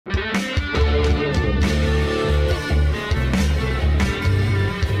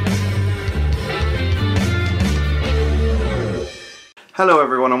Hello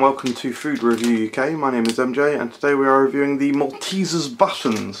everyone and welcome to Food Review UK. My name is MJ and today we are reviewing the Maltesers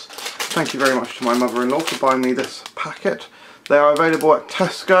Buttons. Thank you very much to my mother-in-law for buying me this packet. They are available at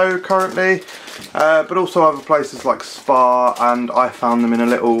Tesco currently, but also other places like Spar, and I found them in a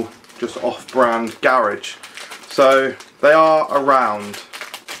little just off-brand garage. So they are around.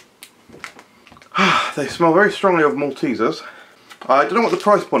 They smell very strongly of Maltesers. I don't know what the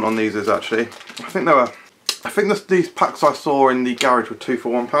price point on these is actually. I think these packs I saw in the garage were 2 for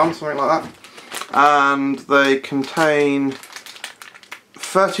 £1, something like that. And they contain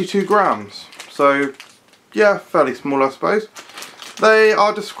 32 grams. So, yeah, fairly small I suppose. They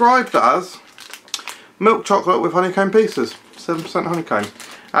are described as milk chocolate with honeycomb pieces. 7% honeycomb.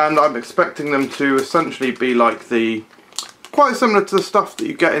 And I'm expecting them to essentially be like quite similar to the stuff that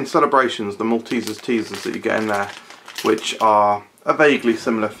you get in celebrations, the Maltesers teasers that you get in there, which are a vaguely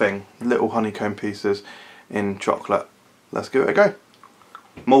similar thing. Little honeycomb pieces in chocolate. Let's give it a go.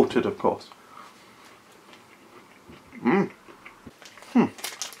 Malted, of course.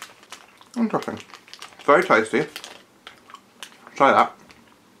 Interesting. Very tasty. Try that.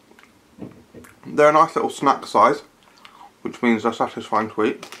 They're a nice little snack size, which means they're satisfying to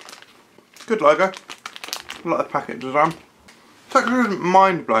eat. Good logo. I like the packet design. Texture isn't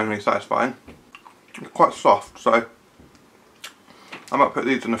mind-blowingly satisfying. It's quite soft, so I might put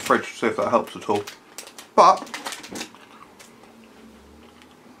these in the fridge to see if that helps at all. But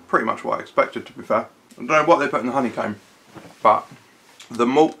pretty much what I expected, to be fair. I don't know what they put in the honeycomb, but the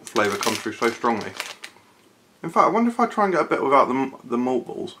malt flavour comes through so strongly. In fact, I wonder if I try and get a bit without the malt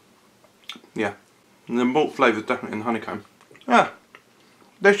balls. Yeah, and the malt flavour is definitely in the honeycomb. Yeah,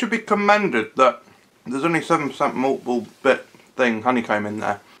 they should be commended that there's only 7% malt ball bit thing honeycomb in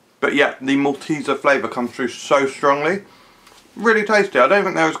there, but yet the Malteser flavour comes through so strongly. Really tasty. I don't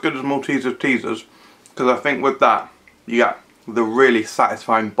think they're as good as Malteser teasers, because I think with that you get the really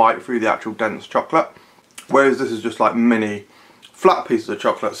satisfying bite through the actual dense chocolate, whereas this is just like mini flat pieces of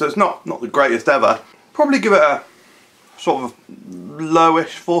chocolate, so it's not the greatest ever. Probably give it a sort of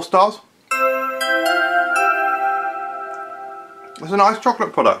lowish 4 stars. It's a nice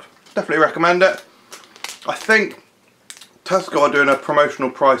chocolate product, definitely recommend it. I think Tesco are doing a promotional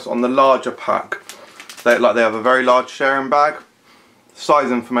price on the larger pack. They have a very large sharing bag.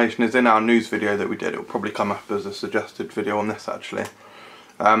 Size information is in our news video that we did. It will probably come up as a suggested video on this actually.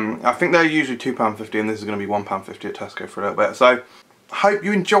 I think they're usually £2.50 and this is going to be £1.50 at Tesco for a little bit. So I hope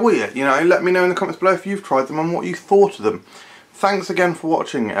you enjoy it. You know, let me know in the comments below if you've tried them and what you thought of them. Thanks again for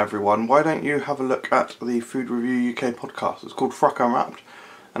watching everyone. Why don't you have a look at the Food Review UK podcast. It's called Fruck Unwrapped,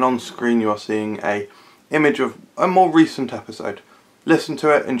 and on screen you are seeing an image of a more recent episode. Listen to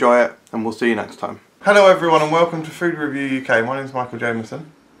it, enjoy it, and we'll see you next time. Hello everyone and welcome to Food Review UK. My name is Michael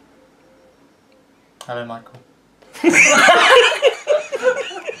Jamieson. Hello Michael.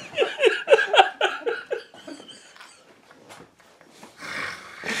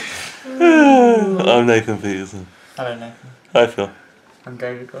 I'm Nathan Peterson. Hello Nathan. Hi Phil. I'm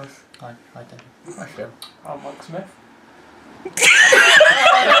David Gross. Hi David. Hi Phil. I'm Mark Smith.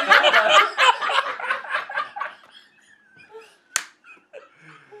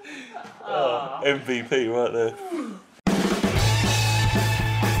 MVP right there.